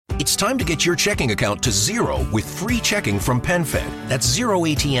It's time to get your checking account to zero with free checking from PenFed. That's zero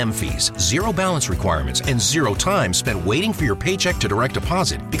ATM fees, zero balance requirements, and zero time spent waiting for your paycheck to direct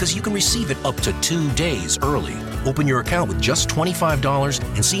deposit because you can receive it up to 2 days early. Open your account with just $25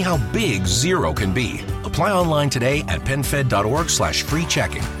 and see how big zero can be. Apply online today at PenFed.org/free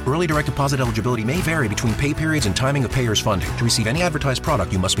checking. Early direct deposit eligibility may vary between pay periods and timing of payers' funding. To receive any advertised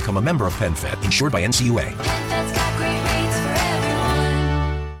product, you must become a member of PenFed, insured by NCUA. PenFed's got great rates for everyone.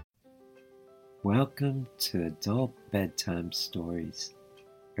 Welcome to Adult Bedtime Stories.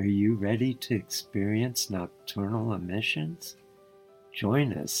 Are you ready to experience nocturnal emissions?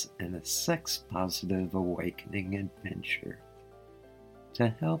 Join us in a sex-positive awakening adventure to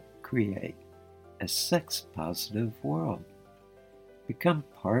help create a sex-positive world. Become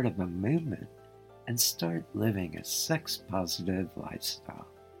part of a movement and start living a sex-positive lifestyle,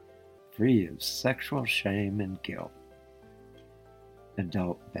 free of sexual shame and guilt.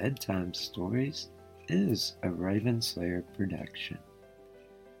 Adult Bedtime Stories is a Ravenslayer production.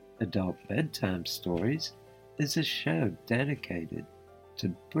 Adult Bedtime Stories is a show dedicated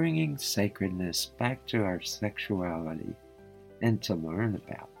to bringing sacredness back to our sexuality and to learn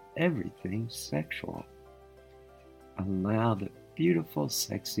about everything sexual. Allow the beautiful,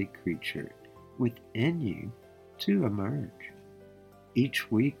 sexy creature within you to emerge. Each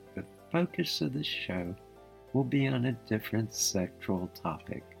week, the focus of the show will be on a different sexual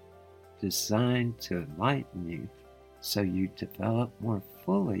topic designed to enlighten you so you develop more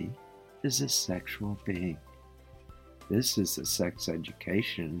fully as a sexual being. This is a sex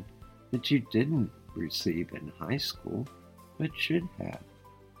education that you didn't receive in high school, but should have.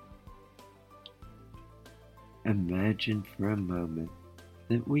 Imagine for a moment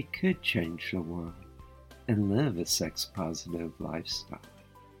that we could change the world and live a sex-positive lifestyle.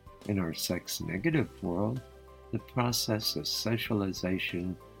 In our sex-negative world, the process of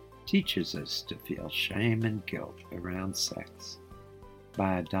socialization teaches us to feel shame and guilt around sex.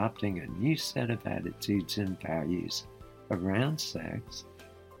 By adopting a new set of attitudes and values around sex,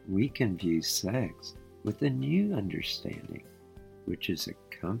 we can view sex with a new understanding, which is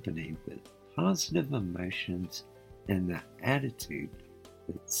accompanied with positive emotions and the attitude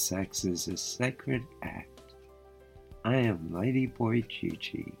that sex is a sacred act. I am Ladyboy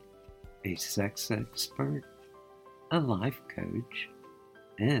Gigi, a sex expert, a life coach,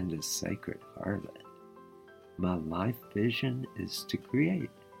 and a sacred harlot. My life vision is to create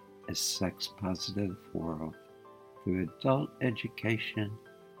a sex-positive world through adult education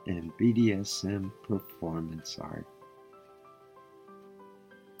and BDSM performance art.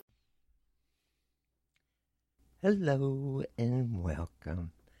 Hello and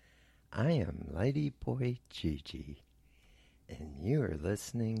welcome. I am Ladyboy Gigi, and you are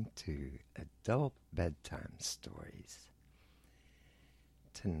listening to Adult Bedtime Stories.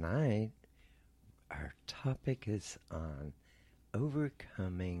 Tonight, our topic is on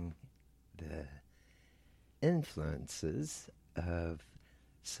overcoming the influences of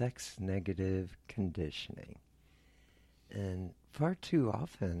sex-negative conditioning. And far too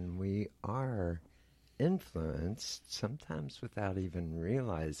often we are influenced, sometimes without even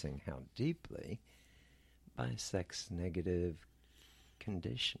realizing how deeply, by sex-negative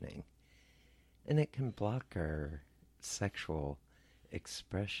conditioning. And it can block our sexual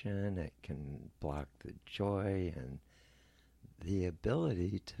expression, it can block the joy and the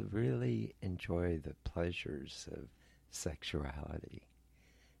ability to really enjoy the pleasures of sexuality.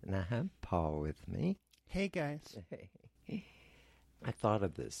 And I have Paul with me. Hey, guys. Hey. I thought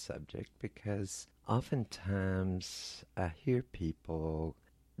of this subject because oftentimes I hear people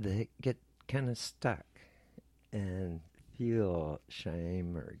that get kind of stuck and feel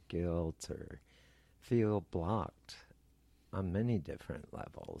shame or guilt or feel blocked on many different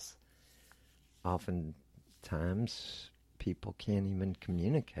levels. Oftentimes people can't even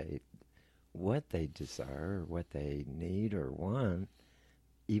communicate what they desire, what they need or want,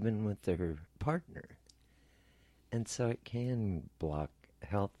 even with their partner. And so it can block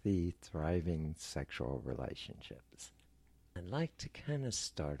healthy, thriving sexual relationships. I'd like to kind of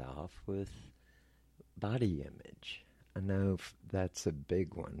start off with body image. I know that's a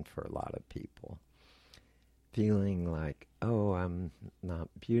big one for a lot of people. Feeling like, oh, I'm not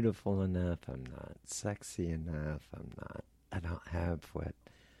beautiful enough, I'm not sexy enough, I don't have what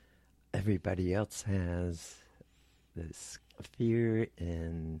everybody else has. This fear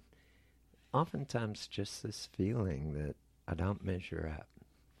and oftentimes just this feeling that I don't measure up.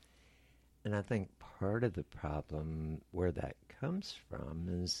 And I think part of the problem where that comes from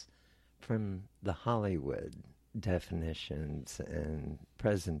is from the Hollywood definitions and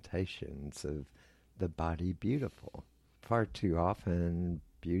presentations of the body beautiful. Far too often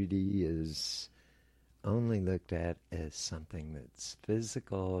beauty is only looked at as something that's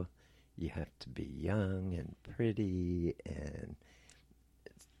physical. You have to be young and pretty and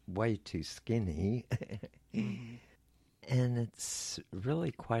way too skinny. Mm-hmm. And it's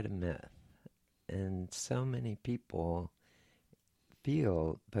really quite a myth. And so many people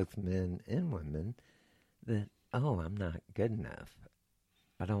feel, both men and women, that, oh, I'm not good enough.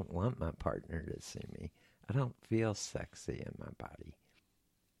 I don't want my partner to see me. I don't feel sexy in my body.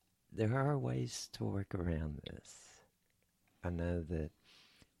 There are ways to work around this. I know that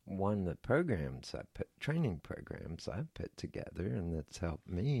one of the training programs I put together, and that's helped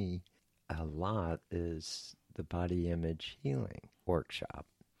me a lot, is the Body Image Healing Workshop.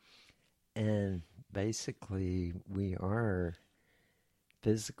 And basically, we are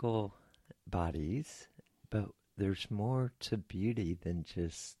physical bodies, but there's more to beauty than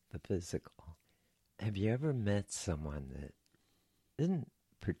just the physical. Have you ever met someone that isn't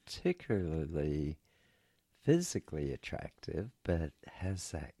particularly physically attractive, but has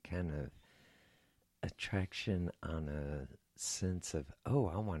that kind of attraction on a sense of, oh,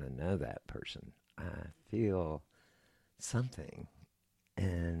 I want to know that person. I feel something.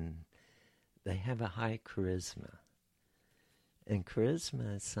 And they have a high charisma. And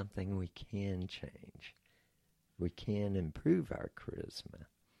charisma is something we can change. We can improve our charisma.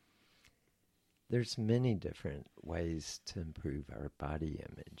 There's many different ways to improve our body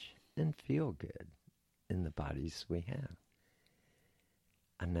image and feel good in the bodies we have.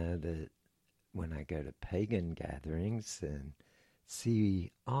 I know that when I go to pagan gatherings and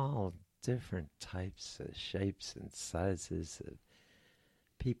see all different types of shapes and sizes of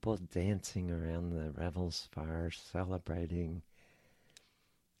people dancing around the revel's fire, celebrating,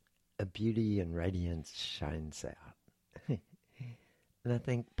 a beauty and radiance shines out. And I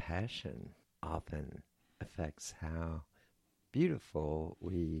think passion often affects how beautiful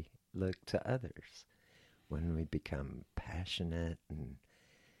we look to others. When we become passionate and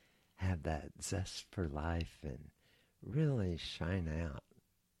have that zest for life and really shine out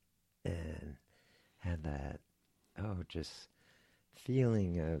and have that, just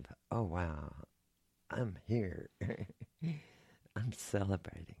feeling of, oh, wow, I'm here. I'm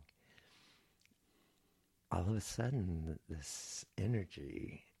celebrating. All of a sudden, this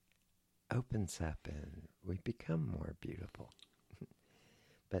energy opens up and we become more beautiful.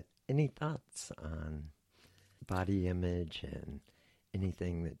 But any thoughts on body image and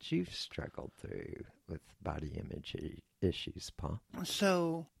anything that you've struggled through with body image issues, Paul?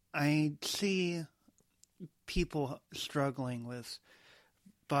 So I see people struggling with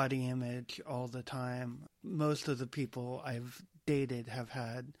body image all the time. Most of the people I've dated have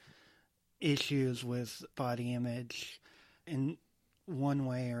had issues with body image in one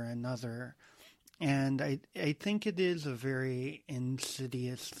way or another. And I think it is a very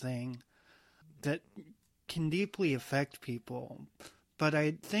insidious thing that can deeply affect people. But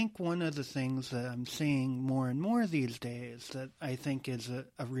I think one of the things that I'm seeing more and more these days that I think is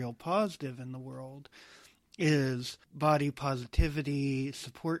a real positive in the world is body positivity,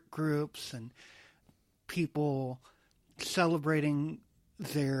 support groups, and people celebrating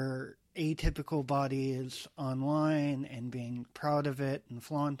their atypical bodies online and being proud of it and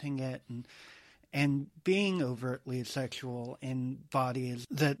flaunting it and being overtly sexual in bodies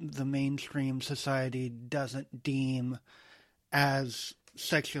that the mainstream society doesn't deem as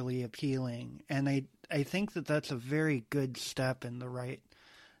sexually appealing. And I think that that's a very good step in the right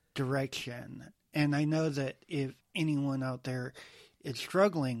direction. And I know that if anyone out there is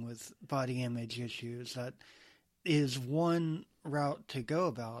struggling with body image issues, that is one route to go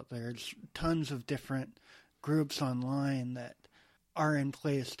about. There's tons of different groups online that are in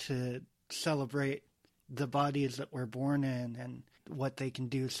place to celebrate the bodies that we're born in and what they can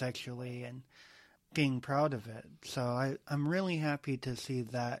do sexually and being proud of it. So I'm really happy to see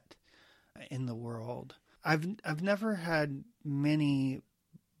that in the world. I've never had many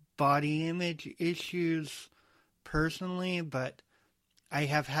body image issues personally, but I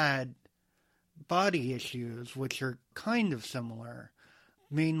have had body issues which are kind of similar,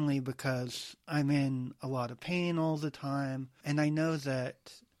 mainly because I'm in a lot of pain all the time. And I know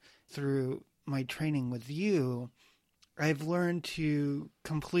that through my training with you, I've learned to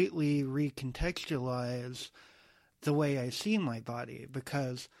completely recontextualize the way I see my body,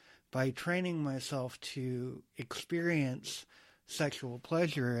 because by training myself to experience sexual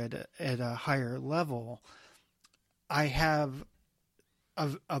pleasure at a higher level, I have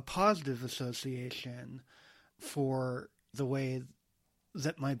a positive association for the way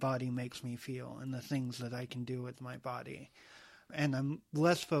that my body makes me feel and the things that I can do with my body. And I'm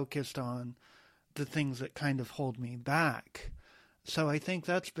less focused on the things that kind of hold me back So I think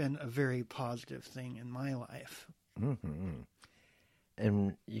that's been a very positive thing in my life. Mm-hmm.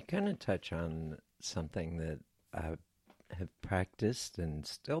 And you kind of touch on something that I have practiced and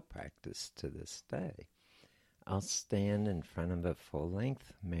still practice to this day. I'll stand in front of a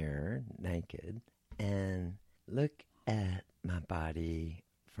full-length mirror, naked, and look at my body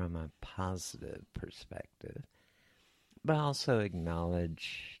from a positive perspective, but also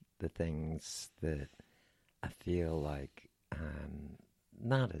acknowledge the things that I feel like I'm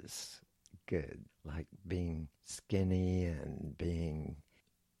not as good, like being skinny and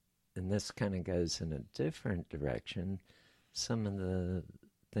this kind of goes in a different direction, some of the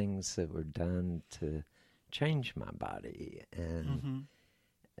things that were done to change my body and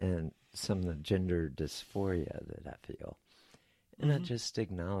some of the gender dysphoria that I feel. And I just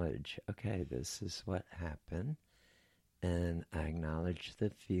acknowledge, okay, this is what happened, and I acknowledge the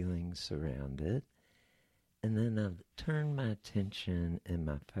feelings around it, and then I'll turn my attention and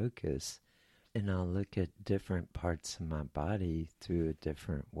my focus, and I'll look at different parts of my body through a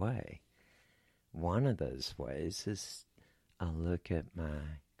different way. One of those ways is I'll look at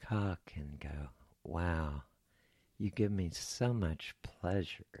my cock and go, wow, you give me so much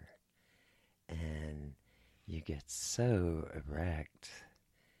pleasure, and you get so erect,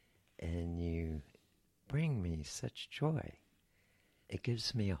 and you bring me such joy. It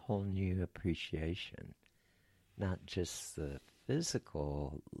gives me a whole new appreciation, not just the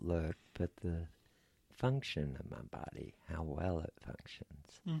physical look, but the function of my body, how well it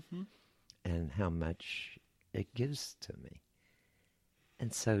functions, and how much it gives to me.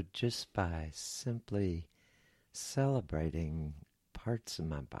 And so just by simply celebrating parts of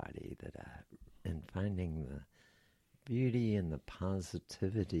my body and finding the beauty and the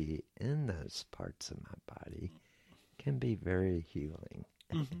positivity in those parts of my body can be very healing.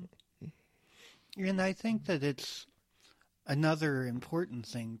 And I think that it's another important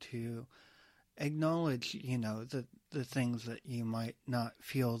thing to acknowledge, the things that you might not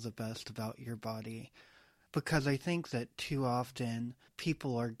feel the best about your body. Because I think that too often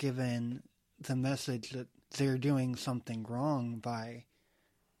people are given the message that they're doing something wrong by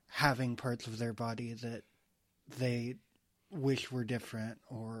having parts of their body that they wish were different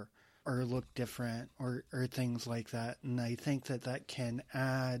or look different or things like that. And I think that can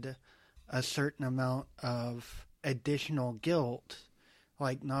add a certain amount of additional guilt.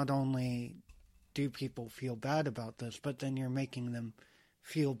 Like, not only do people feel bad about this, but then you're making them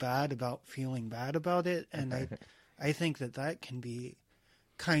feel bad about feeling bad about it. And I think that can be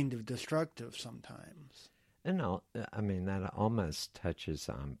kind of destructive sometimes. And I mean, that almost touches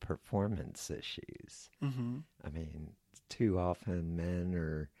on performance issues. I mean, too often men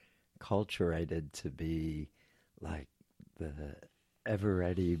are culturated to be like the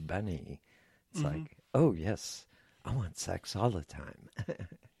ever-ready bunny. It's like, oh, yes, I want sex all the time.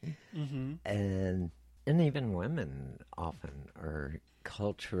 And even women often are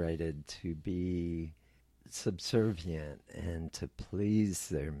culturated to be subservient and to please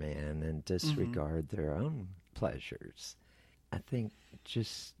their man and disregard their own pleasures. I think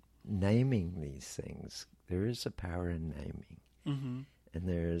just naming these things, there is a power in naming, and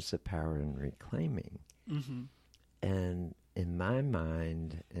there is a power in reclaiming. And in my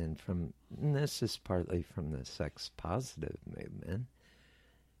mind, and this is partly from the sex positive movement,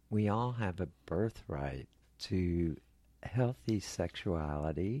 we all have a birthright to healthy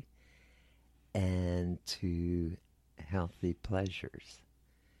sexuality and to healthy pleasures.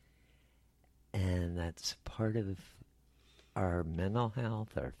 And that's part of our mental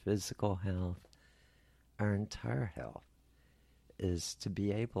health, our physical health, our entire health, is to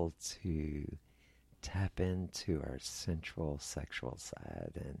be able to tap into our sensual sexual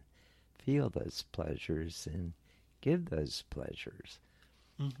side and feel those pleasures and give those pleasures.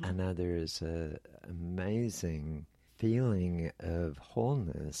 I know there is an amazing feeling of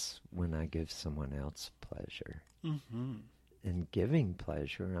wholeness when I give someone else pleasure. In giving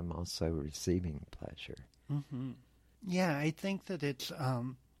pleasure, I'm also receiving pleasure. Yeah, I think that it's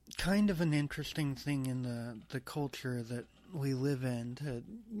kind of an interesting thing in the culture that we live in. To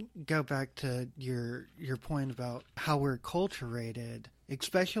go back to your point about how we're culturated,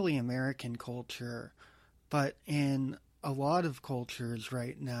 especially American culture, but in a lot of cultures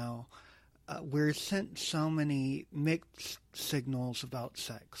right now, we're sent so many mixed signals about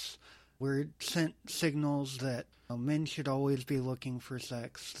sex. We're sent signals that men should always be looking for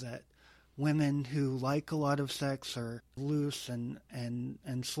sex, that women who like a lot of sex are loose and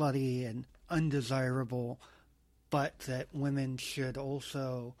slutty and undesirable, but that women should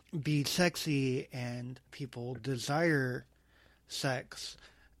also be sexy and people desire sex.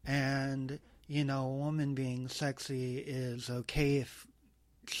 And, a woman being sexy is okay if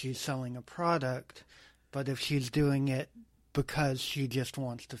she's selling a product, but if she's doing it because she just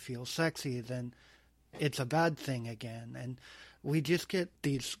wants to feel sexy, then it's a bad thing again. And we just get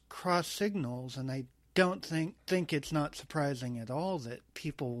these cross signals, and I don't think it's not surprising at all that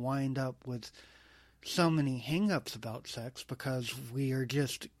people wind up with so many hang-ups about sex, because we are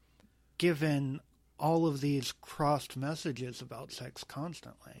just given all of these crossed messages about sex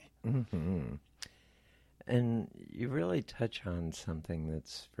constantly. Mm-hmm. And you really touch on something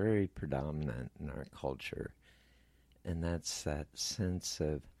that's very predominant in our culture, and that's that sense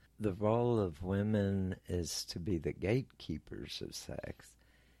of the role of women is to be the gatekeepers of sex,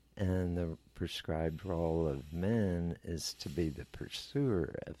 and the prescribed role of men is to be the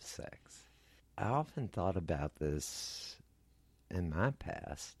pursuer of sex. I often thought about this in my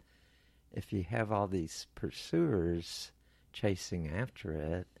past. If you have all these pursuers chasing after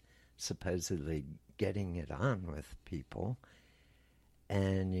it, supposedly getting it on with people,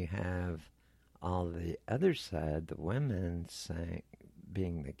 and you have all the other side, the women saying,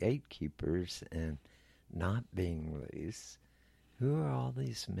 being the gatekeepers and not being loose, who are all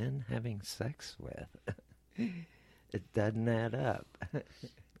these men having sex with? It doesn't add up.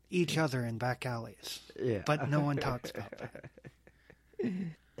 Each other in back alleys. Yeah. But no one talks about that.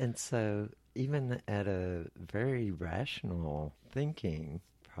 And so even at a very rational thinking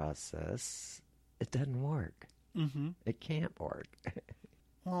process, it doesn't work. Mm-hmm. It can't work.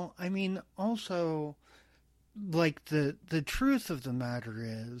 Well, I mean, also, like, the truth of the matter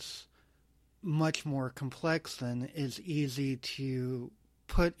is much more complex than is easy to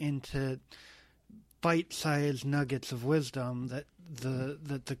put into bite-sized nuggets of wisdom that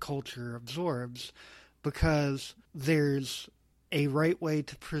the culture absorbs, because there's a right way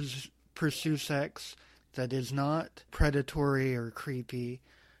to pursue sex that is not predatory or creepy,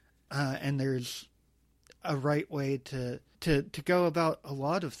 and there's a right way to go about a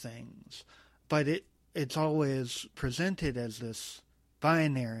lot of things, but it's always presented as this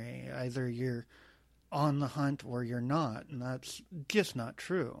binary. Either you're on the hunt or you're not, and that's just not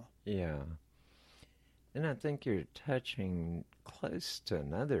true. Yeah. And I think you're touching close to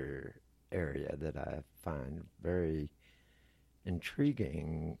another area that I find very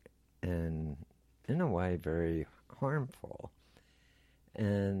intriguing and, in a way, very harmful.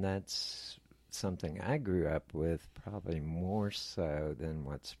 And that's something I grew up with probably more so than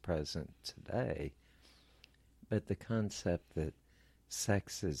what's present today. But the concept that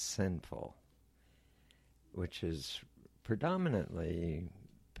sex is sinful, which is predominantly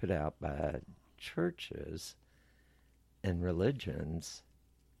put out by churches and religions,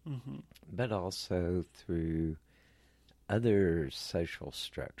 Mm-hmm. but also through other social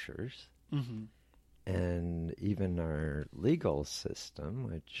structures, Mm-hmm. and even our legal system,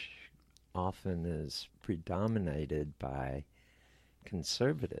 which often is predominated by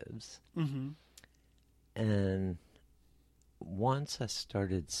conservatives. Mm-hmm. And once I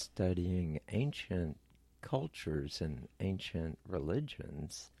started studying ancient cultures and ancient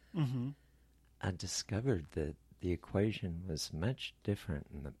religions, Mm-hmm. I discovered that the equation was much different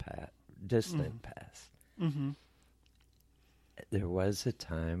in the distant past. Mm-hmm. There was a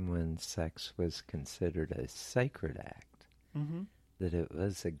time when sex was considered a sacred act, Mm-hmm. that it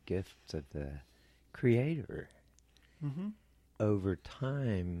was a gift of the Creator. Mm-hmm. Over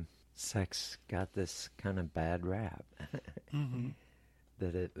time, sex got this kind of bad rap, Mm-hmm.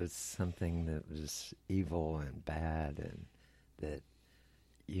 that it was something that was evil and bad, and that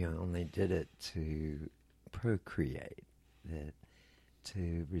you only did it to procreate, that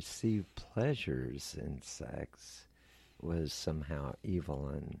to receive pleasures in sex was somehow evil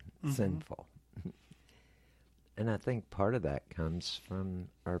and Mhm. sinful. And I think part of that comes from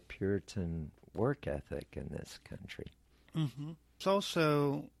our Puritan work ethic in this country. Mm-hmm. It's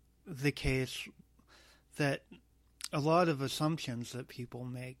also the case that a lot of assumptions that people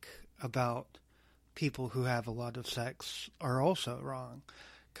make about people who have a lot of sex are also wrong.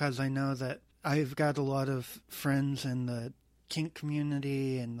 Because I know that I've got a lot of friends in the kink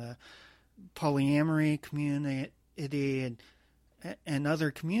community and the polyamory community and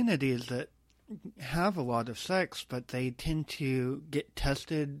other communities that have a lot of sex, but they tend to get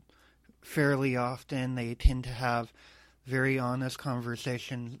tested fairly often. They tend to have very honest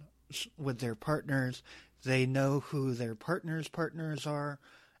conversations with their partners. They know who their partners' partners are.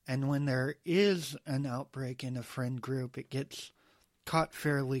 And when there is an outbreak in a friend group, it gets caught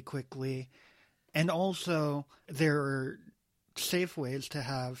fairly quickly. And also, there are safe ways to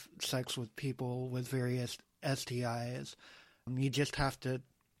have sex with people with various STIs. You just have to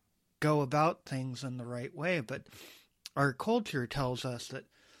go about things in the right way. But our culture tells us that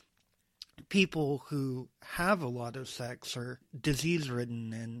people who have a lot of sex are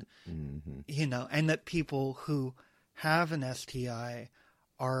disease-ridden, and and that people who have an STI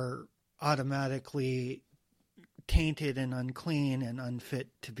are automatically tainted and unclean and unfit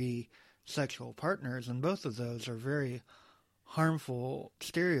to be sexual partners, and both of those are very harmful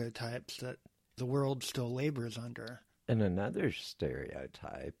stereotypes that the world still labors under. And another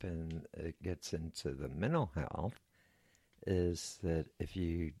stereotype, and it gets into the mental health, is that if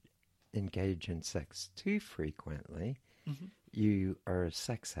you engage in sex too frequently, you are a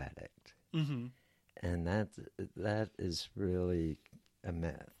sex addict. And that is really a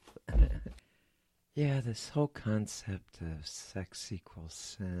myth. Yeah, this whole concept of sex equals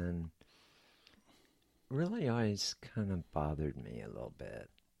sin really always kind of bothered me a little bit.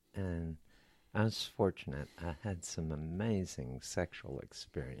 And I was fortunate. I had some amazing sexual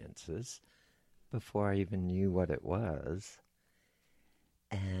experiences before I even knew what it was.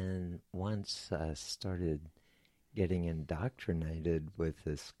 And once I started getting indoctrinated with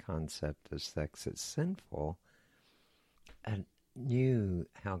this concept of sex as sinful, I knew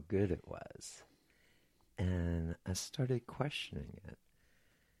how good it was. And I started questioning it.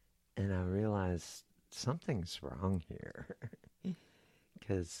 And I realized something's wrong here.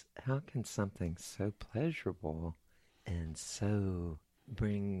 Because how can something so pleasurable and so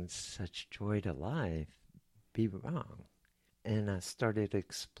bring such joy to life be wrong? And I started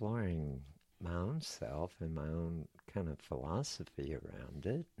exploring my own self and my own kind of philosophy around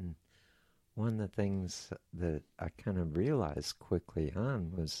it. And one of the things that I kind of realized quickly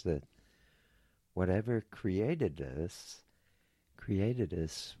on was that whatever created us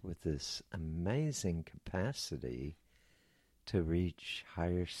with this amazing capacity to reach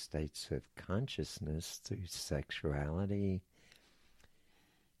higher states of consciousness through sexuality.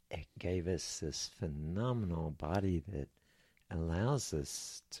 It gave us this phenomenal body that allows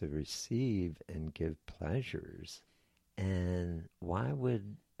us to receive and give pleasures. And why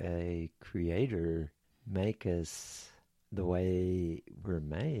would a creator make us the way we're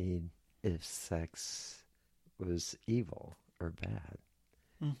made if sex was evil or bad?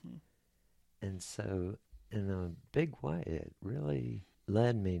 And so in a big way, it really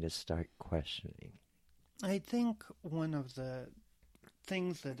led me to start questioning. I think one of the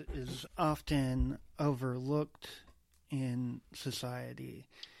things that is often overlooked in society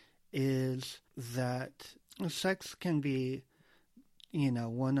is that sex can be,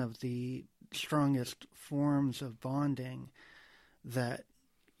 one of the strongest forms of bonding that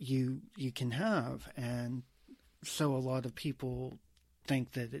you can have. And so a lot of people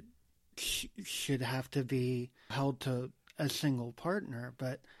think that it should have to be held to a single partner,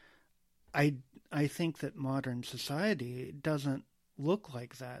 but I think that modern society doesn't look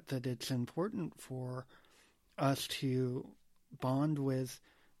like that, that it's important for us to bond with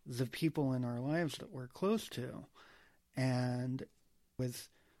the people in our lives that we're close to. And with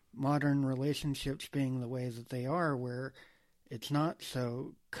modern relationships being the way that they are, where it's not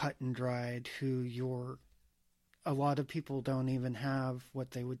so cut and dried a lot of people don't even have what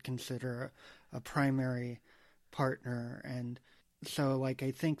they would consider a primary partner. And so,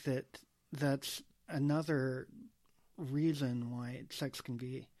 I think that that's another reason why sex can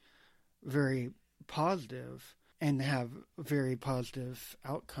be very positive and have very positive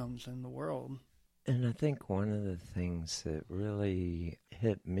outcomes in the world. And I think one of the things that really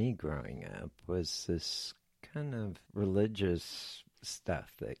hit me growing up was this kind of religious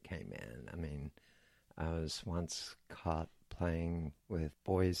stuff that came in. I mean, I was once caught playing with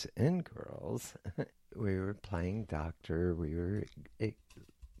boys and girls. We were playing doctor. We were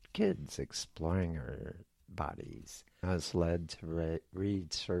kids exploring our bodies. I was led to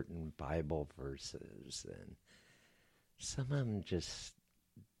read certain Bible verses, and some of them just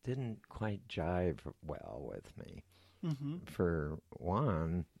didn't quite jive well with me. For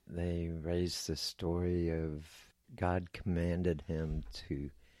one, they raised the story of God commanded him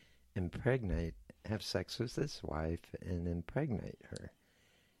to have sex with his wife and impregnate her.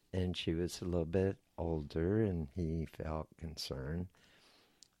 And she was a little bit older, and he felt concerned.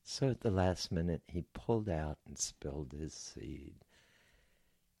 So at the last minute, he pulled out and spilled his seed.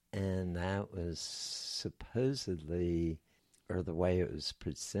 And that was supposedly, or the way it was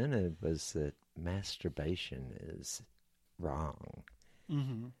presented, was that masturbation is wrong.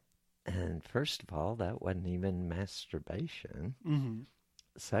 And first of all, that wasn't even masturbation.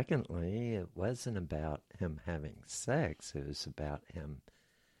 Secondly, it wasn't about him having sex. It was about him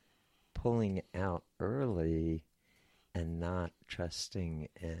pulling out early and not trusting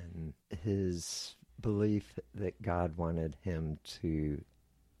in his belief that God wanted him to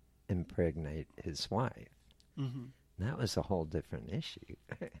impregnate his wife. That was a whole different issue.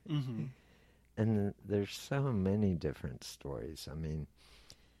 And there's so many different stories. I mean,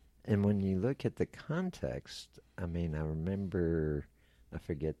 and when you look at the context, I mean, I remember, I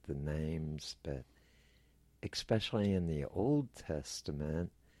forget the names, but especially in the Old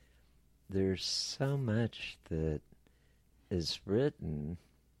Testament, there's so much that is written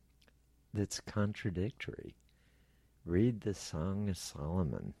that's contradictory. Read the Song of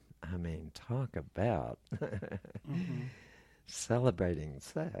Solomon. I mean, talk about celebrating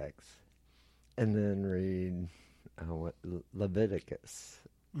sex. And then read Leviticus.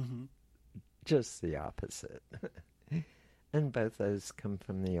 Just the opposite. And both those come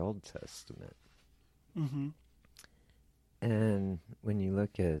from the Old Testament. And when you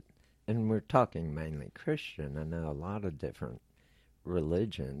look at, and we're talking mainly Christian, I know a lot of different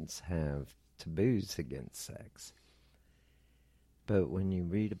religions have taboos against sex. But when you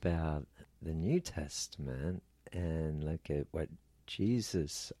read about the New Testament and look at what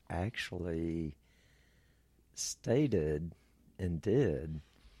Jesus actually stated and did,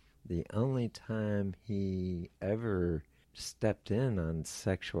 the only time he ever stepped in on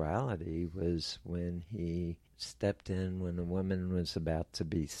sexuality was when he stepped in when a woman was about to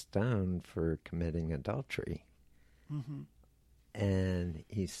be stoned for committing adultery. And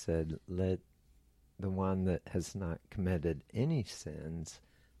he said, let the one that has not committed any sins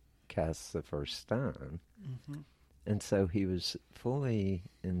cast the first stone. And so he was fully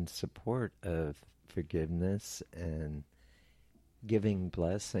in support of forgiveness and giving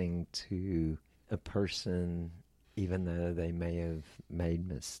blessing to a person, even though they may have made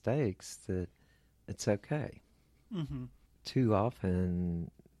mistakes, that it's okay. Too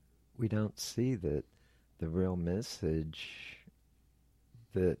often we don't see that the real message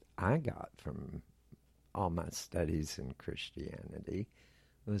that I got from all my studies in Christianity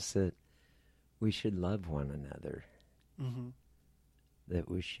was that we should love one another, that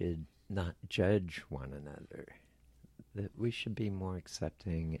we should not judge one another, that we should be more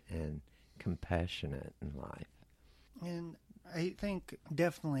accepting and compassionate in life. And I think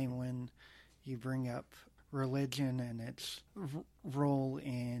definitely when you bring up religion and its role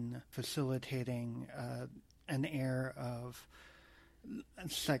in facilitating an air of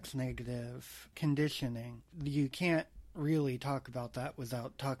sex-negative conditioning, you can't really talk about that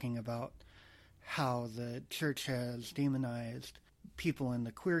without talking about how the church has demonized people in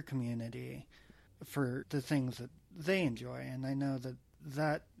the queer community for the things that they enjoy. And I know that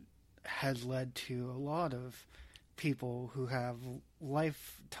that has led to a lot of people who have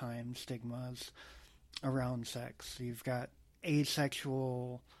lifetime stigmas around sex. You've got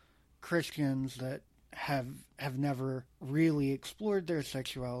asexual Christians that have never really explored their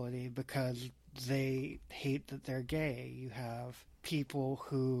sexuality because they hate that they're gay. You have people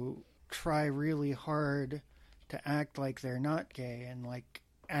who try really hard to act like they're not gay and like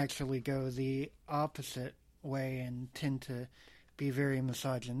actually go the opposite way and tend to be very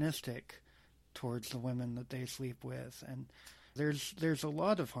misogynistic towards the women that they sleep with. And there's a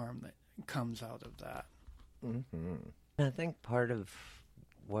lot of harm that comes out of that. I think part of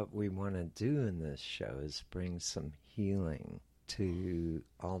what we want to do in this show is bring some healing to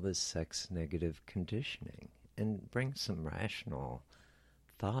all this sex negative conditioning and bring some rational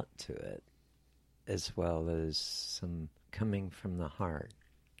thought to it, as well as some coming from the heart,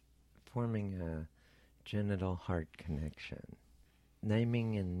 forming a genital heart connection,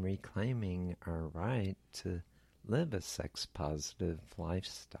 naming and reclaiming our right to live a sex positive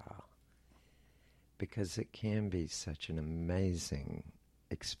lifestyle, because it can be such an amazing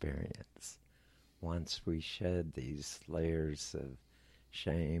experience once we shed these layers of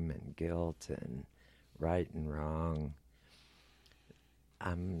shame and guilt and right and wrong.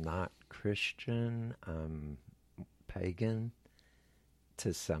 I'm not Christian, I'm pagan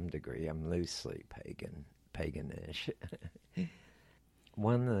to some degree. I'm loosely paganish.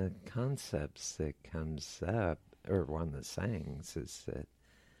 One of the concepts that comes up, or one of the sayings, is that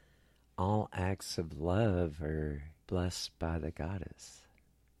all acts of love are blessed by the goddess.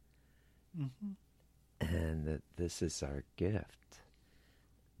 And that this is our gift,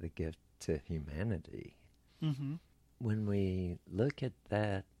 the gift to humanity. When we look at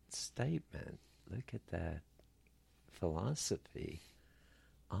that statement, look at that philosophy,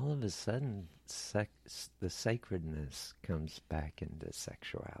 all of a sudden the sacredness comes back into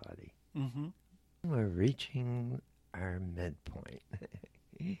sexuality. We're reaching our midpoint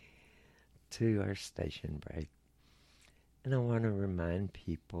to our station break. And I want to remind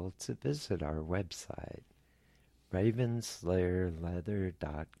people to visit our website,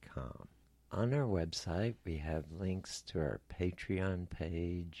 ravenslayerleather.com. On our website, we have links to our Patreon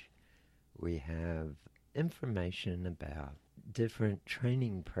page. We have information about different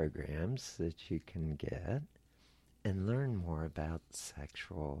training programs that you can get and learn more about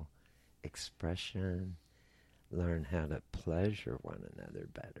sexual expression, learn how to pleasure one another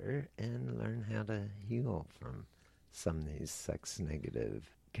better, and learn how to heal from some of these sex negative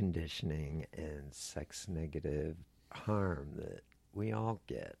conditioning and sex negative harm that we all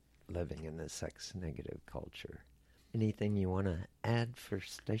get living in a sex negative culture. Anything you want to add for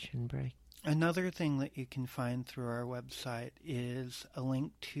station break? Another thing that you can find through our website is a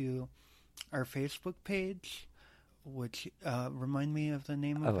link to our Facebook page, which remind me of the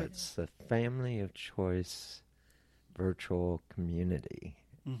name of it. It's the Family of Choice Virtual Community,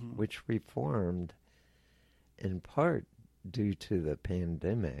 which we formed in part due to the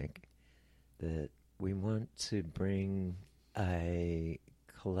pandemic, that we want to bring a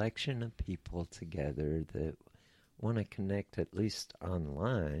collection of people together that want to connect, at least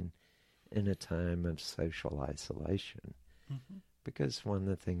online, in a time of social isolation. Because one of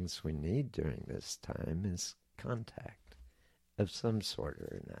the things we need during this time is contact of some sort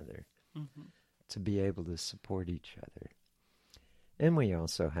or another to be able to support each other. And we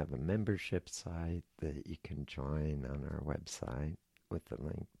also have a membership site that you can join on our website with the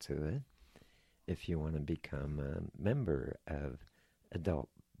link to it if you want to become a member of Adult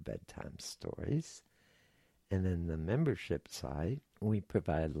Bedtime Stories. And in the membership site, we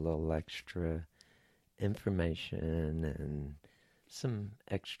provide a little extra information and some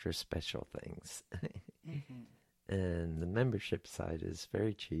extra special things. And the membership site is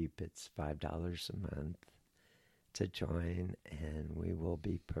very cheap. It's $5 a month to join, and we will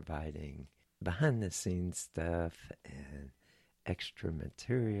be providing behind-the-scenes stuff and extra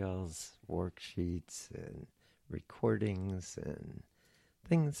materials, worksheets, and recordings, and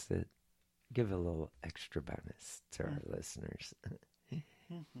things that give a little extra bonus to our listeners.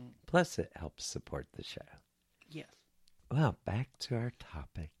 Plus, it helps support the show. Yes. Well, back to our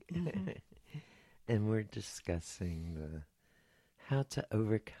topic. And we're discussing how to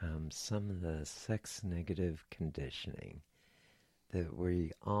overcome some of the sex-negative conditioning that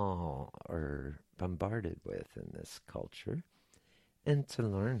we all are bombarded with in this culture, and to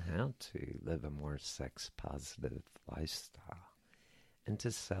learn how to live a more sex-positive lifestyle, and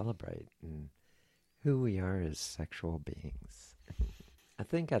to celebrate who we are as sexual beings. I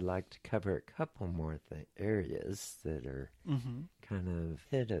think I'd like to cover a couple more areas that are kind of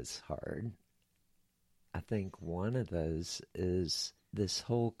hit us hard. I think one of those is this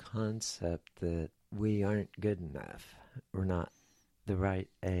whole concept that we aren't good enough. We're not the right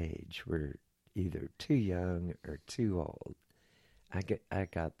age. We're either too young or too old. I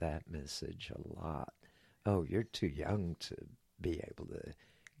got that message a lot. Oh, you're too young to be able to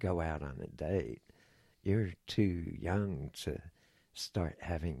go out on a date. You're too young to start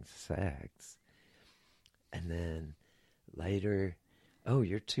having sex. And then later, oh,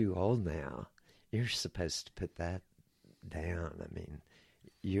 you're too old now. You're supposed to put that down. I mean,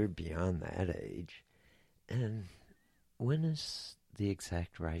 you're beyond that age. And when is the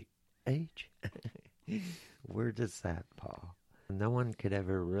exact right age? Where does that fall? No one could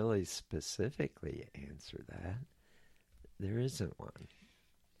ever really specifically answer that. There isn't one.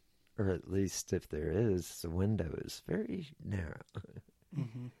 Or at least if there is, the window is very narrow.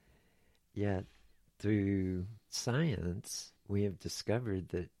 Yet, through science, we have discovered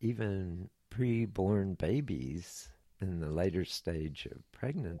that even pre-born babies in the later stage of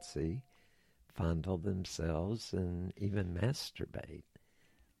pregnancy fondle themselves and even masturbate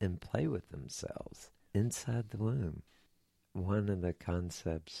and play with themselves inside the womb. One of the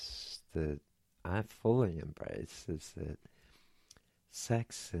concepts that I fully embrace is that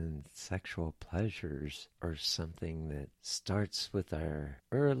sex and sexual pleasures are something that starts with our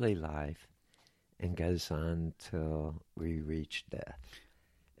early life and goes on till we reach death.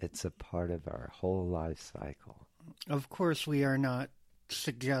 It's a part of our whole life cycle. Of course, we are not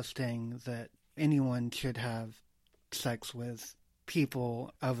suggesting that anyone should have sex with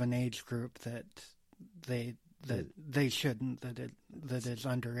people of an age group that they shouldn't, that is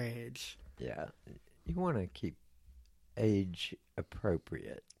underage. Yeah, you want to keep age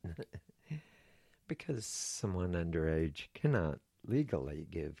appropriate because someone underage cannot legally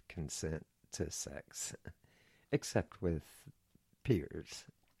give consent to sex except with peers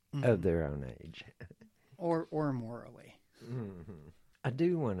of their own age. Or morally. I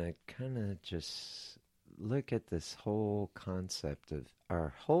do want to kind of just look at this whole concept of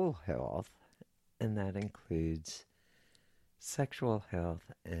our whole health, and that includes sexual health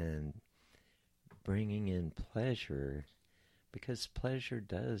and bringing in pleasure, because pleasure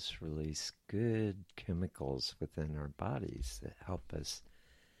does release good chemicals within our bodies that help us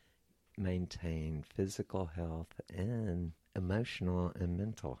maintain physical health and emotional and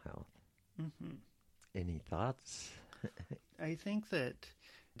mental health. Hmm. Any thoughts? I think that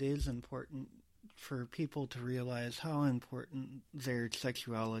it is important for people to realize how important their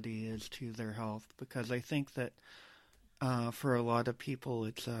sexuality is to their health, because I think that for a lot of people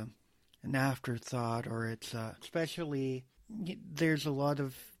it's an afterthought, or it's especially there's a lot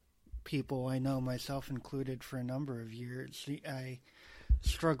of people, I know myself included, for a number of years I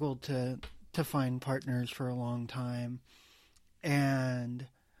struggled to find partners for a long time, and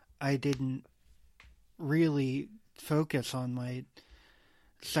I didn't really focus on my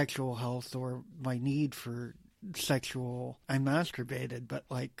sexual health or my need for sexual. I masturbated, but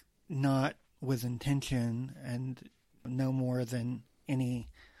like not with intention, and no more than any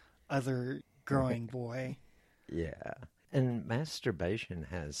other growing boy. Yeah. And masturbation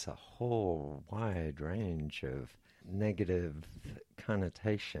has a whole wide range of negative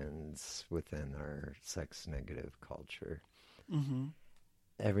connotations within our sex negative culture. Hmm.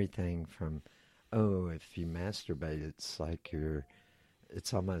 Everything from, oh, if you masturbate,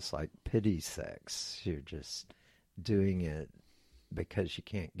 it's almost like pity sex. You're just doing it because you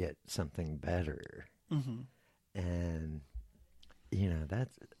can't get something better. Hmm. And,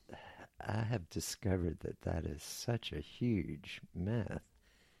 I have discovered that is such a huge myth.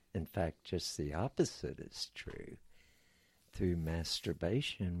 In fact, just the opposite is true. Through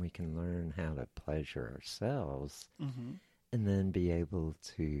masturbation, we can learn how to pleasure ourselves Hmm. and then be able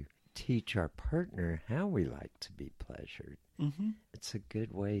to teach our partner how we like to be pleasured. Hmm. It's a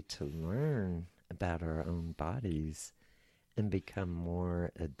good way to learn about our own bodies and become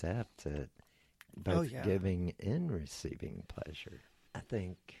more adept at both giving and receiving pleasure. I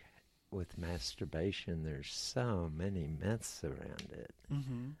think with masturbation, there's so many myths around it.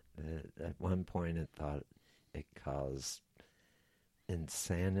 Hmm. That at one point it thought it caused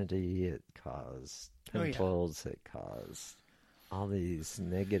insanity, it caused pimples, it caused all these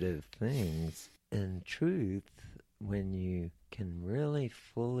negative things. In truth, when you can really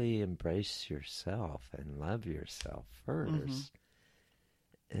fully embrace yourself and love yourself first,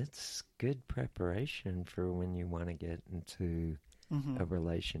 it's good preparation for when you want to get into a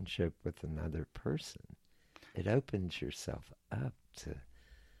relationship with another person. It opens yourself up to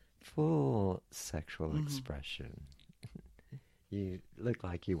full sexual expression. You look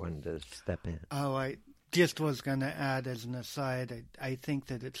like you wanted to step in. Oh, I just was going to add as an aside, I think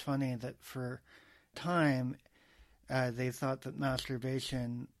that it's funny that for time they thought that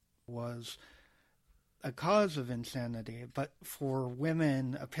masturbation was a cause of insanity, but for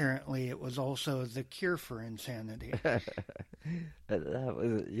women, apparently it was also the cure for insanity. There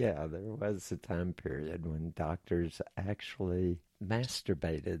was a time period when doctors actually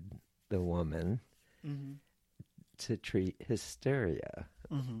masturbated the woman to treat hysteria.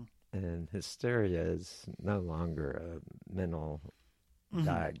 And hysteria is no longer a mental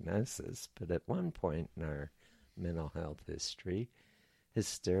diagnosis, but at one point in our mental health history,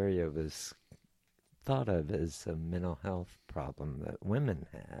 hysteria was thought of as a mental health problem that women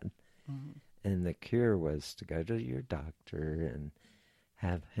had. And the cure was to go to your doctor and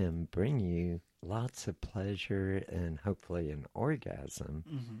have him bring you lots of pleasure and hopefully an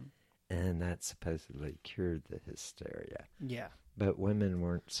orgasm. And that supposedly cured the hysteria. Yeah. But women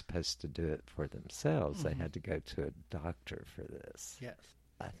weren't supposed to do it for themselves. They had to go to a doctor for this. Yes.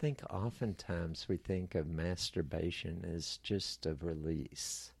 I think oftentimes we think of masturbation as just a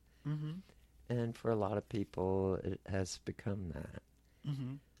release. And for a lot of people, it has become that.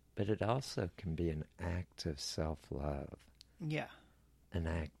 But it also can be an act of self-love, Yeah. an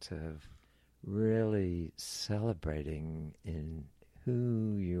act of really celebrating in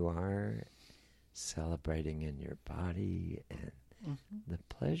who you are, celebrating in your body, and the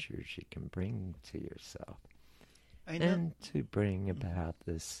pleasures you can bring to yourself. I know. And to bring about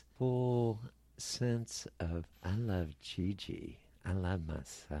this full sense of, I love Gigi, I love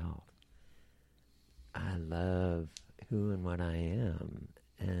myself, I love who and what I am,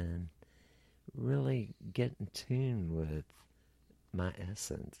 and really get in tune with my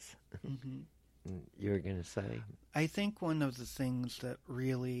essence. You were going to say? I think one of the things that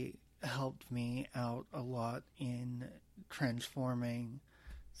really helped me out a lot in transforming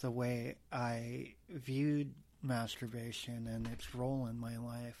the way I viewed masturbation and its role in my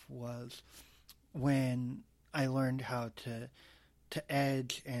life was when I learned how to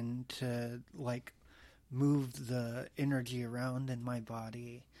edge and to like move the energy around in my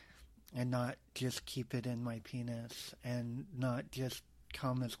body and not just keep it in my penis and not just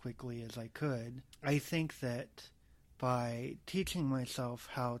come as quickly as I could. I think that by teaching myself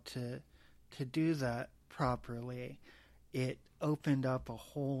how to do that properly, it opened up a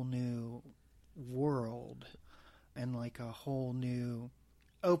whole new world and like a whole new,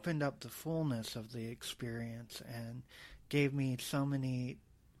 opened up the fullness of the experience and gave me so many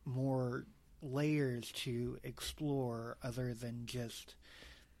more layers to explore other than just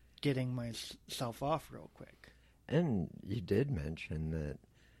getting myself off real quick. And you did mention that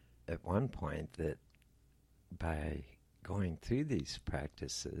at one point that by going through these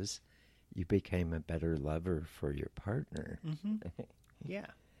practices, you became a better lover for your partner. Mm-hmm. Yeah.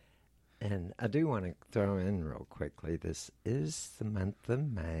 And I do want to throw in real quickly, this is the month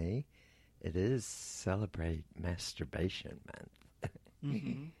of May. It is Celebrate Masturbation Month.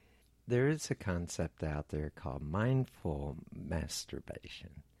 Mm-hmm. There is a concept out there called mindful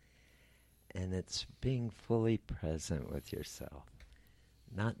masturbation. And it's being fully present with yourself.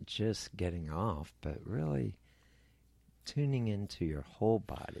 Not just getting off, but really tuning into your whole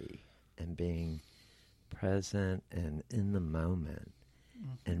body and being present and in the moment.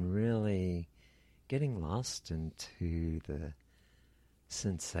 And really getting lost into the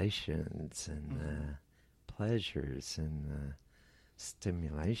sensations and the pleasures and the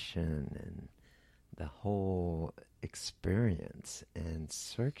stimulation and the whole experience, and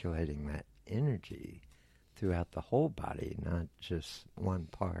circulating that energy throughout the whole body, not just one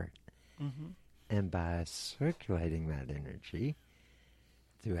part. Mm-hmm. And by circulating that energy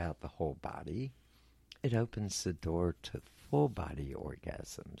throughout the whole body, it opens the door to full body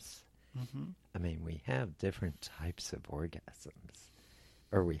orgasms. Mm-hmm. I mean, we have different types of orgasms,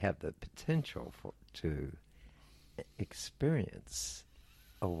 or we have the potential to experience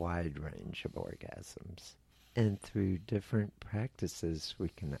a wide range of orgasms. And through different practices, we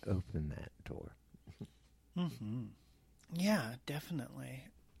can open that door. Mm-hmm. Yeah, definitely.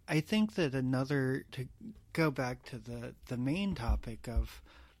 I think that to go back to the main topic of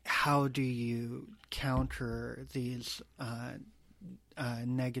how do you counter these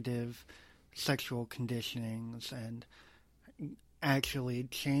negative sexual conditionings and actually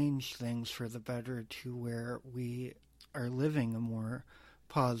change things for the better to where we are living a more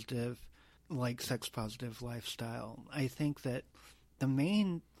positive, like sex-positive lifestyle. I think that the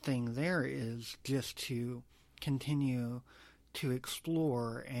main thing there is just to continue to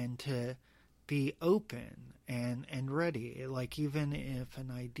explore and to be open and ready. Like, even if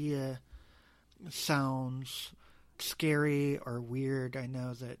an idea sounds scary or weird, I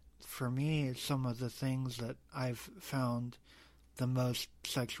know that for me, some of the things that I've found the most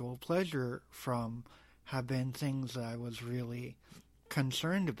sexual pleasure from have been things that I was really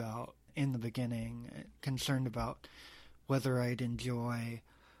concerned about in the beginning, concerned about whether I'd enjoy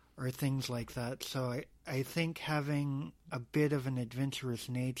or things like that. So I think having a bit of an adventurous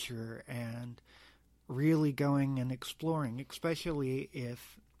nature and really going and exploring, especially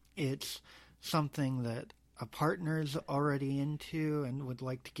if it's something that a partner's already into and would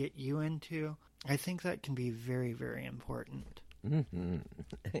like to get you into, I think that can be very, very important. Mm-hmm.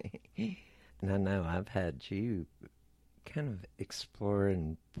 And I know I've had you kind of explore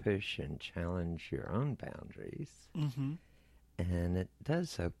and push and challenge your own boundaries. Mm-hmm. And it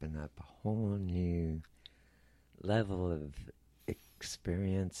does open up a whole new level of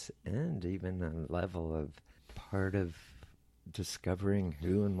experience and even a level of part of discovering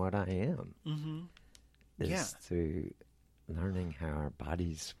who and what I am. Mm-hmm. Is Yeah. through learning how our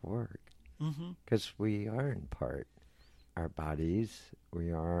bodies work. Mm-hmm. Because we are in part our bodies.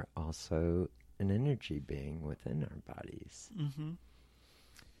 We are also an energy being within our bodies. Mm-hmm.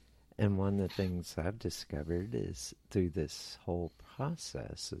 And one of the things I've discovered is through this whole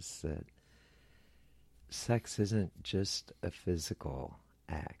process is that sex isn't just a physical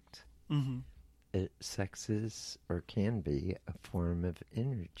act. Mm-hmm. Sex is, or can be, a form of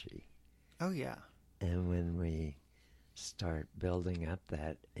energy. Oh, yeah. And when we start building up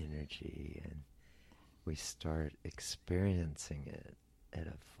that energy and we start experiencing it at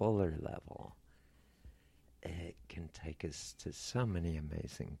a fuller level, it can take us to so many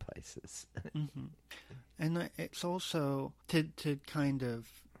amazing places. Mm-hmm. And it's also, to kind of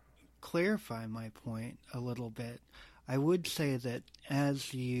clarify my point a little bit, I would say that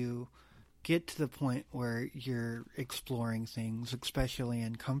as you get to the point where you're exploring things, especially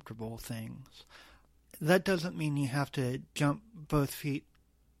uncomfortable things, that doesn't mean you have to jump both feet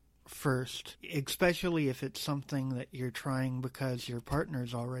first, especially if it's something that you're trying because your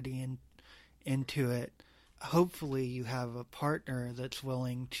partner's already into it. Hopefully you have a partner that's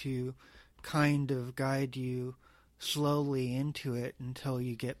willing to kind of guide you slowly into it until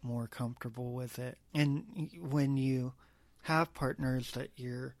you get more comfortable with it. And when you have partners that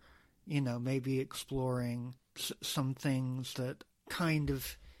you're, maybe exploring some things that kind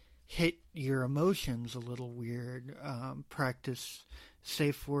of hit your emotions a little weird, practice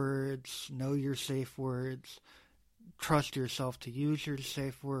safe words, know your safe words, trust yourself to use your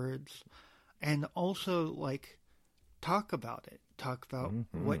safe words, and also like talk about it. Talk about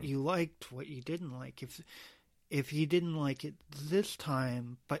what you liked, what you didn't like. If you didn't like it this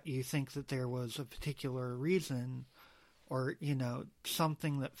time, but you think that there was a particular reason, or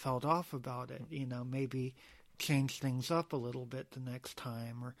something that felt off about it, maybe change things up a little bit the next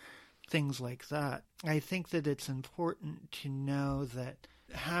time, or things like that. I think that it's important to know that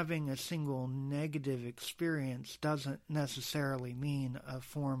having a single negative experience doesn't necessarily mean a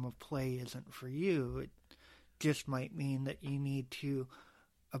form of play isn't for you. It just might mean that you need to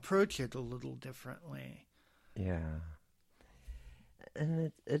approach it a little differently. Yeah.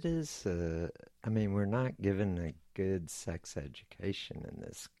 And it is, I mean, we're not given a good sex education in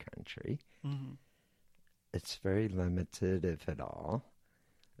this country. Mm-hmm. It's very limited, if at all.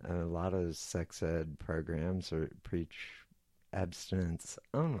 A lot of sex ed programs preach abstinence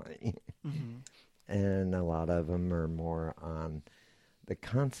only. Mm-hmm. And a lot of them are more on the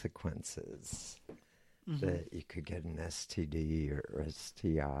consequences that you could get an STD or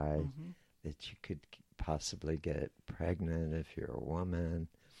STI, that you could possibly get pregnant if you're a woman.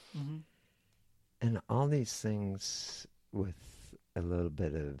 Mm-hmm. And all these things with a little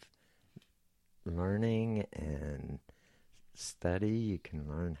bit of learning and study, you can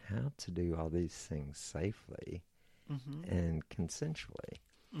learn how to do all these things safely and consensually.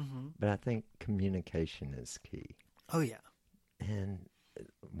 Mm-hmm. But I think communication is key. Oh, yeah. And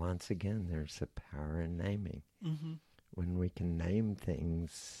once again, there's a power in naming. Mm-hmm. When we can name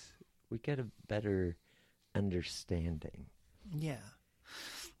things, we get a better understanding. Yeah.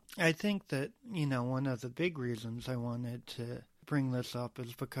 I think that, one of the big reasons I wanted to bring this up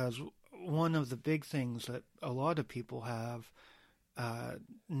is because one of the big things that a lot of people have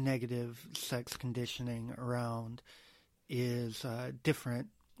negative sex conditioning around is different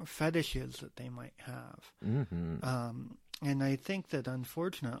fetishes that they might have. And I think that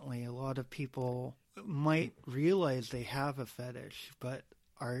unfortunately a lot of people might realize they have a fetish, but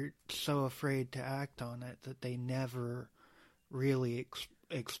are so afraid to act on it that they never really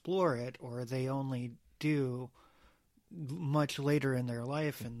explore it, or they only do much later in their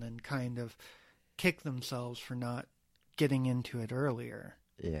life and then kind of kick themselves for not getting into it earlier.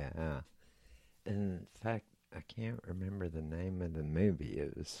 Yeah. In fact, I can't remember the name of the movie.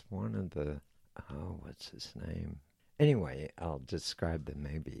 It was one of the, what's his name? Anyway, I'll describe the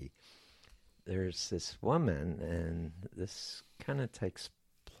movie. There's this woman, and this kind of takes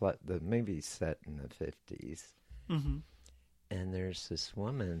the movie's set in the 50s. Mm-hmm. And there's this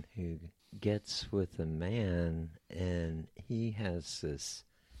woman who gets with a man, and he has this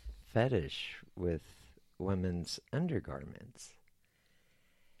fetish with women's undergarments.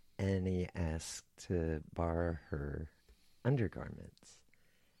 And he asks to borrow her undergarments.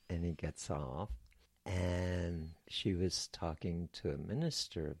 And he gets off. And she was talking to a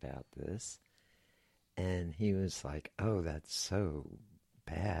minister about this. And he was like, oh, that's so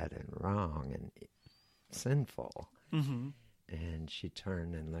bad and wrong and sinful. Mm-hmm. And she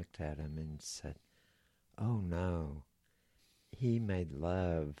turned and looked at him and said, oh, no. He made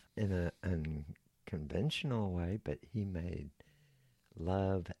love in an unconventional way, but he made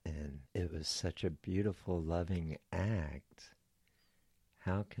love, and it was such a beautiful, loving act.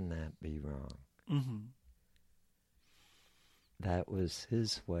 How can that be wrong? Mm-hmm. That was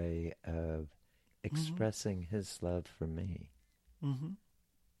his way of expressing his love for me. Mm-hmm.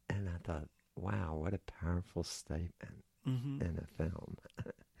 And I thought, wow, what a powerful statement in a film.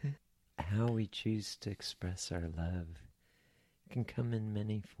 How we choose to express our love can come in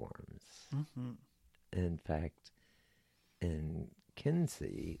many forms. Mm-hmm. In fact, in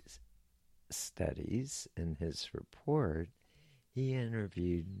Kinsey's studies, in his report, he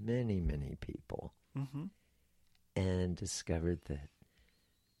interviewed many, many people and discovered that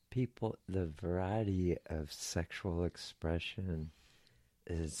people, the variety of sexual expression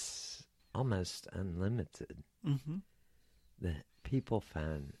is almost unlimited. That people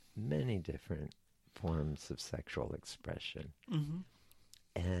find many different forms of sexual expression.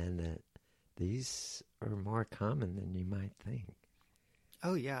 And that these are more common than you might think.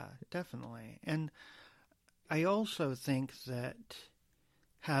 Oh, yeah, definitely. And I also think that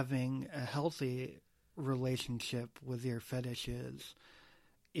having a healthy relationship with your fetishes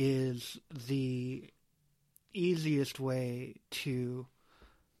is the easiest way to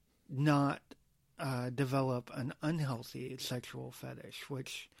not develop an unhealthy sexual fetish,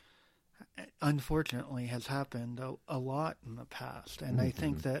 which unfortunately has happened a lot in the past. And I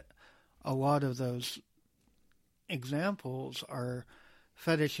think that a lot of those examples are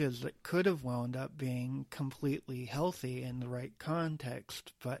fetishes that could have wound up being completely healthy in the right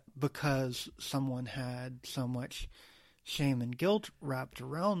context, but because someone had so much shame and guilt wrapped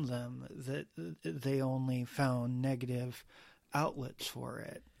around them that they only found negative outlets for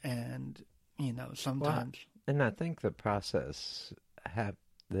it. And, sometimes. And I think the process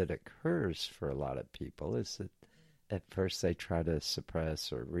that occurs for a lot of people is that at first they try to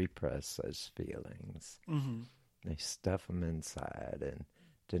suppress or repress those feelings. Mm-hmm. They stuff them inside and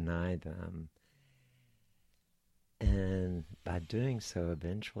deny them. And by doing so,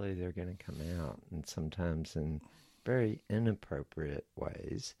 eventually they're going to come out, and sometimes in very inappropriate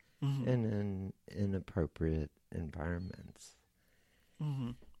ways Mm-hmm. and in inappropriate environments.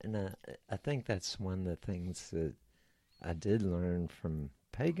 Mm-hmm. And I think that's one of the things that I did learn from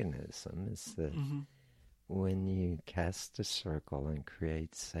paganism is that Mm-hmm. when you cast a circle and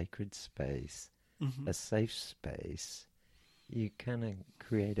create sacred space, Mm-hmm. a safe space, you kind of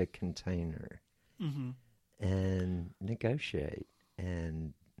create a container Mm-hmm. and negotiate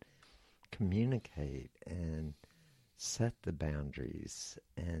and communicate and set the boundaries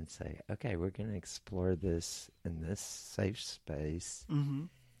and say, okay, we're going to explore this in this safe space Mm-hmm.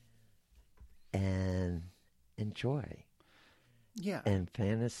 and enjoy. Yeah. And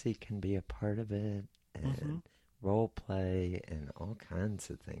fantasy can be a part of it, and role play and all kinds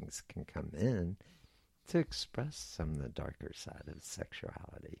of things can come in to express some of the darker side of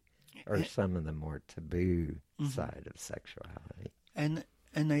sexuality or some of the more taboo side of sexuality. And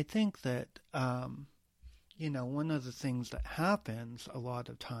I think that one of the things that happens a lot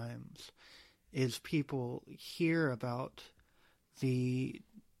of times is people hear about the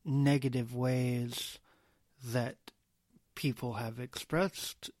negative ways that people have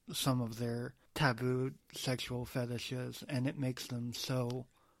expressed some of their taboo sexual fetishes, and it makes them so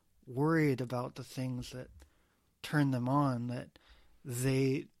worried about the things that turn them on that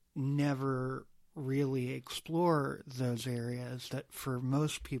they never really explore those areas that for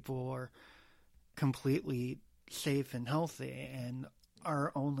most people are completely safe and healthy and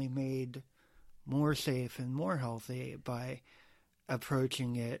are only made more safe and more healthy by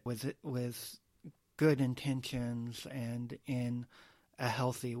approaching it with good intentions and in a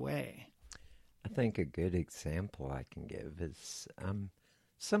healthy way. I think a good example I can give is I'm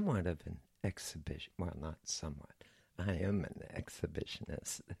somewhat of an exhibition. Well, not somewhat. I am an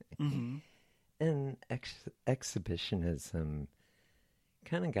exhibitionist. Mm-hmm. And exhibitionism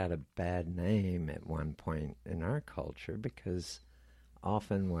kind of got a bad name at one point in our culture because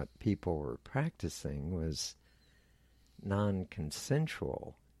often what people were practicing was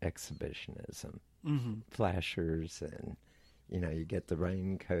non-consensual exhibitionism. Mm-hmm. Flashers and, you get the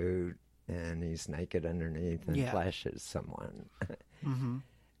raincoat and he's naked underneath and Yeah. flashes someone. Mm-hmm.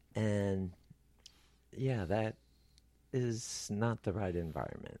 And, yeah, that is not the right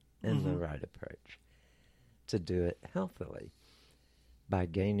environment and the right approach to do it healthily. By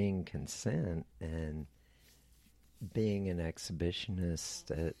gaining consent and being an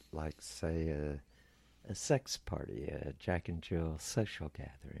exhibitionist at, like, say, a sex party, a Jack and Jill social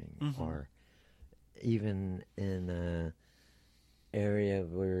gathering, or even in a area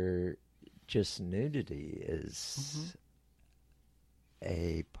where just nudity is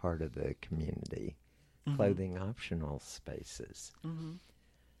a part of the community, clothing optional spaces. Mm-hmm.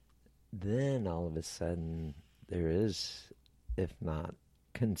 Then all of a sudden there is, if not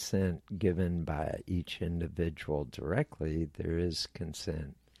consent given by each individual directly, there is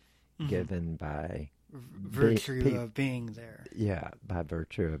consent given by Virtue of being there. yeah, by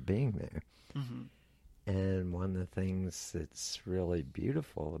virtue of being there. Mm-hmm. And one of the things that's really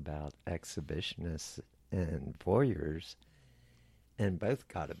beautiful about exhibitionists and voyeurs, and both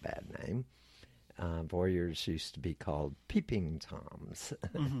got a bad name. Voyeurs used to be called peeping toms,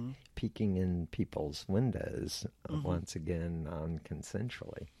 peeking in people's windows, once again,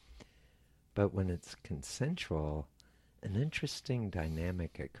 non-consensually. But when it's consensual, an interesting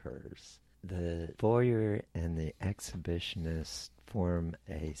dynamic occurs. The voyeur and the exhibitionist form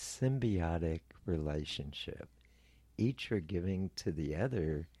a symbiotic relationship. Each are giving to the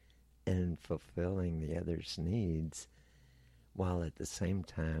other and fulfilling the other's needs, while at the same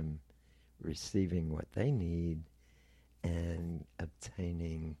time receiving what they need and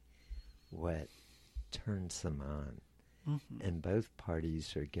obtaining what turns them on. And both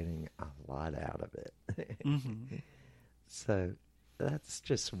parties are getting a lot out of it. So that's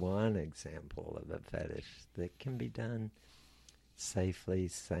just one example of a fetish that can be done safely,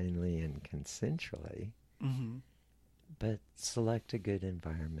 sanely, and consensually, but select a good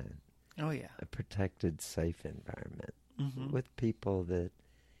environment, Oh, yeah. a protected, safe environment with people that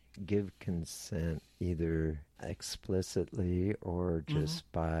give consent either explicitly or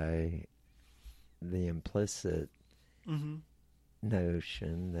just by the implicit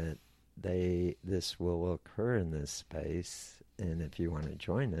notion that this will occur in this space, and if you want to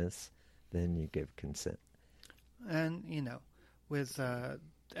join us, then you give consent. And, with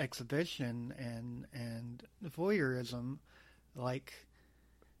exhibition and voyeurism, like,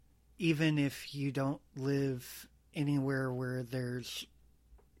 even if you don't live anywhere where there's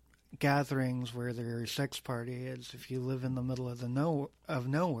gatherings, where there are sex parties, if you live in the middle of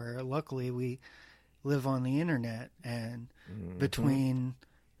nowhere, luckily we live on the internet, and between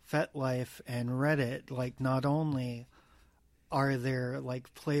FetLife and Reddit, like, not only are there,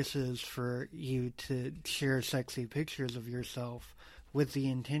 like, places for you to share sexy pictures of yourself with the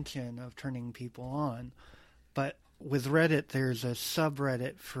intention of turning people on, but with Reddit, there's a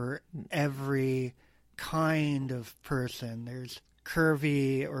subreddit for every kind of person. There's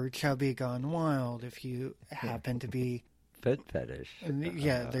curvy or chubby gone wild if you happen to be... Foot fetish.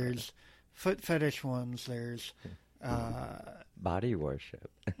 Yeah, there's foot fetish ones. There's... body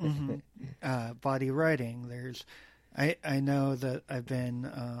worship. Body writing. There's... I know that I've been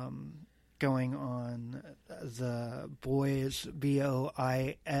going on the Boys,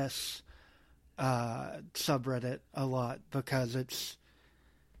 BOIS, subreddit a lot, because it's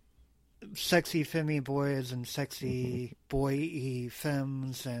sexy femmy boys and sexy boy-y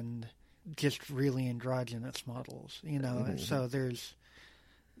femmes and just really androgynous models, so there's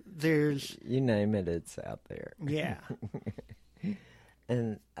you name it, it's out there. Yeah.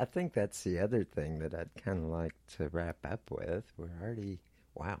 And I think that's the other thing that I'd kind of like to wrap up with. We're already,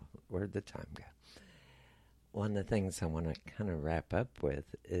 wow, where'd the time go? One of the things I want to kind of wrap up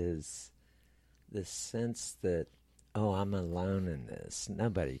with is the sense that, oh, I'm alone in this.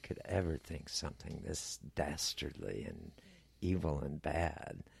 Nobody could ever think something this dastardly and evil and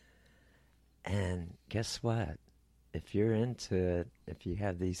bad. And guess what? If you're into it, if you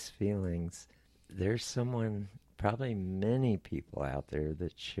have these feelings, there's someone, probably many people out there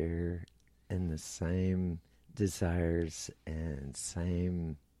that share in the same desires and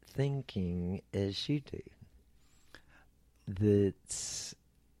same thinking as you do. That's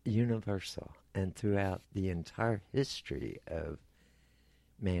universal. And throughout the entire history of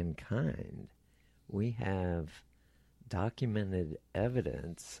mankind, we have documented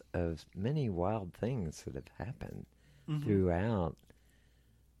evidence of many wild things that have happened throughout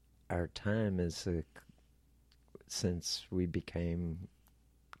our time since we became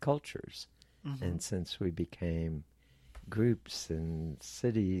cultures and since we became groups and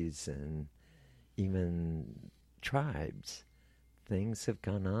cities and even tribes. Things have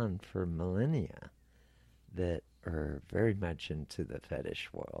gone on for millennia that are very much into the fetish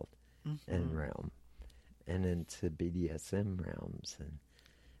world and realm and into BDSM realms.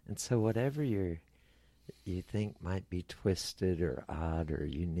 And so whatever you think might be twisted or odd or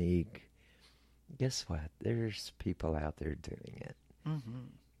unique, guess what? There's people out there doing it.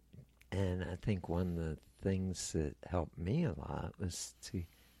 And I think one of the things that helped me a lot was to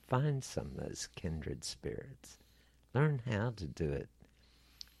find some of those kindred spirits. Learn how to do it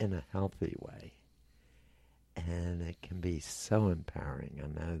in a healthy way. And it can be so empowering. I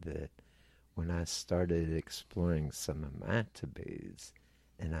know that when I started exploring some of my taboos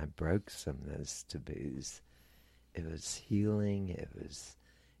and I broke some of those taboos, it was healing, it was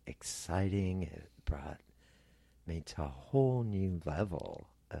exciting, it brought me to a whole new level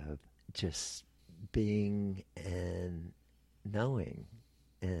of just being and knowing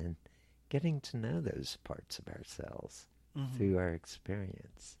and getting to know those parts of ourselves through our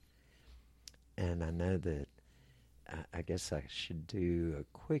experience. And I know that I guess I should do a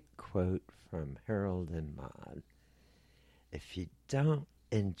quick quote from Harold and Maude. If you don't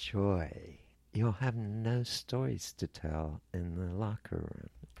enjoy, you'll have no stories to tell in the locker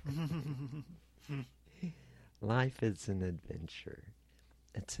room. Life is an adventure.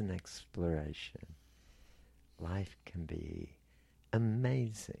 It's an exploration. Life can be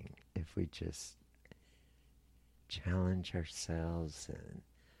amazing if we just challenge ourselves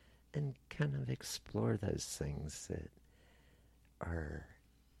and kind of explore those things that are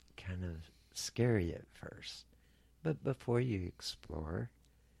kind of scary at first. But before you explore,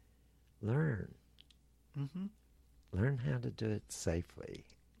 learn. Learn how to do it safely.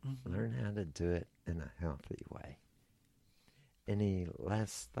 Learn how to do it in a healthy way. Any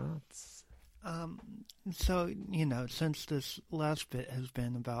last thoughts? So, since this last bit has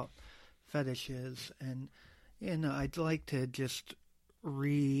been about fetishes, and, I'd like to just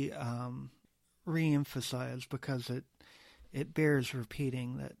re-emphasize, because it bears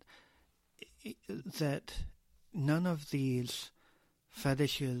repeating, that none of these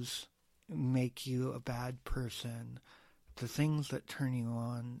fetishes make you a bad person. The things that turn you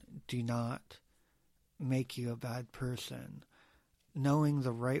on do not make you a bad person. Knowing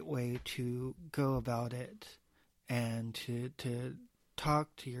the right way to go about it and to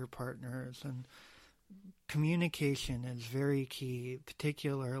talk to your partners, and communication is very key,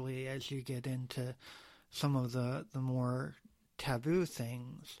 particularly as you get into some of the more taboo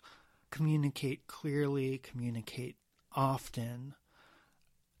things. Communicate clearly, communicate often.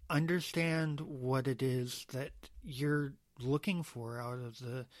 Understand what it is that you're looking for out of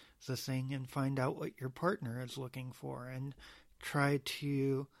the thing, and find out what your partner is looking for, and try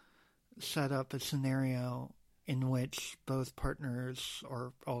to set up a scenario in which both partners,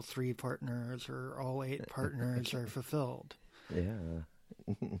 or all three partners, or all 8 partners are fulfilled. Yeah.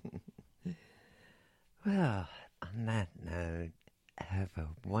 Well, on that note, have a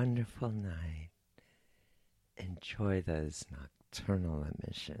wonderful night. Enjoy those nocturnal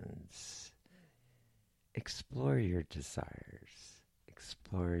emissions. Explore your desires.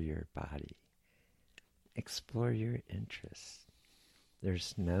 Explore your body. Explore your interests.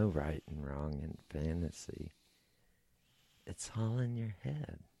 There's no right and wrong in fantasy. It's all in your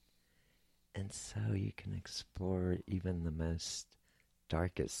head. And so you can explore even the most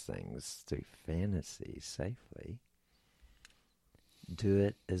darkest things through fantasy safely. Do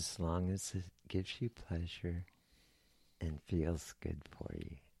it as long as it gives you pleasure and feels good for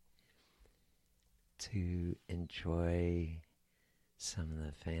you. To enjoy some of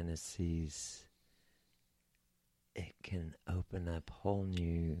the fantasies, it can open up whole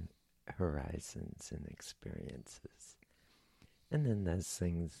new horizons and experiences. And then those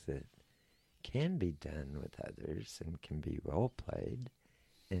things that can be done with others and can be role-played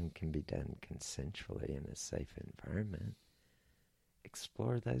and can be done consensually in a safe environment,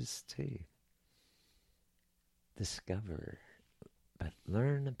 explore those too. Discover, but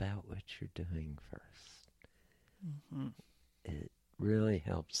learn about what you're doing first. Mm-hmm. It really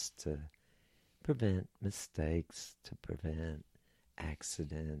helps to prevent mistakes, to prevent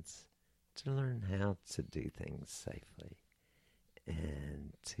accidents, to learn how to do things safely,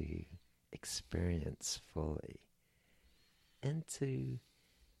 and to experience fully, and to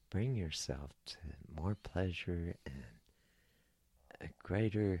bring yourself to more pleasure and a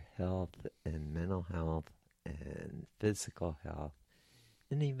greater health and mental health and physical health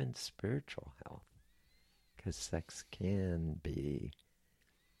and even spiritual health, because sex can be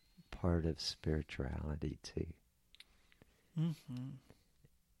part of spirituality too. Mm-hmm.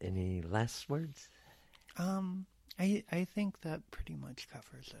 Any last words? I think that pretty much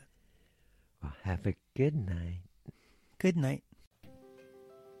covers it. Well, have a good night. Good night.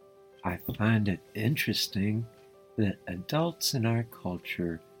 I find it interesting that adults in our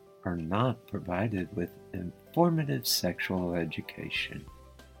culture are not provided with informative sexual education.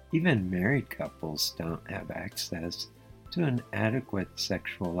 Even married couples don't have access to an adequate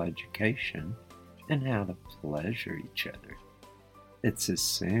sexual education and how to pleasure each other. It's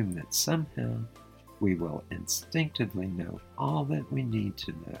assumed that somehow we will instinctively know all that we need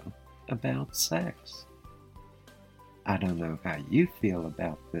to know about sex. I don't know how you feel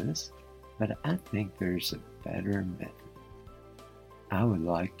about this, but I think there's a better method. I would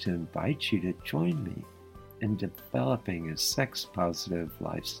like to invite you to join me in developing a sex-positive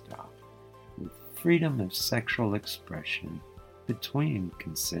lifestyle with freedom of sexual expression between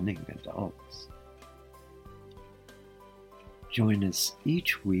consenting adults. Join us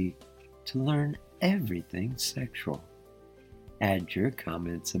each week to learn everything sexual. Add your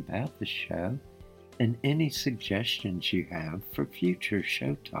comments about the show and any suggestions you have for future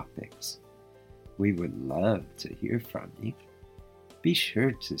show topics. We would love to hear from you. Be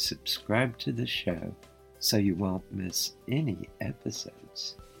sure to subscribe to the show so you won't miss any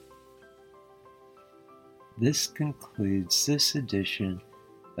episodes. This concludes this edition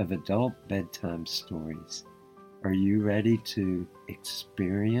of Adult Bedtime Stories. Are you ready to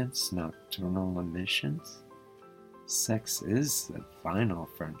experience nocturnal emissions? Sex is the final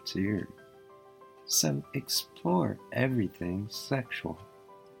frontier, so explore everything sexual.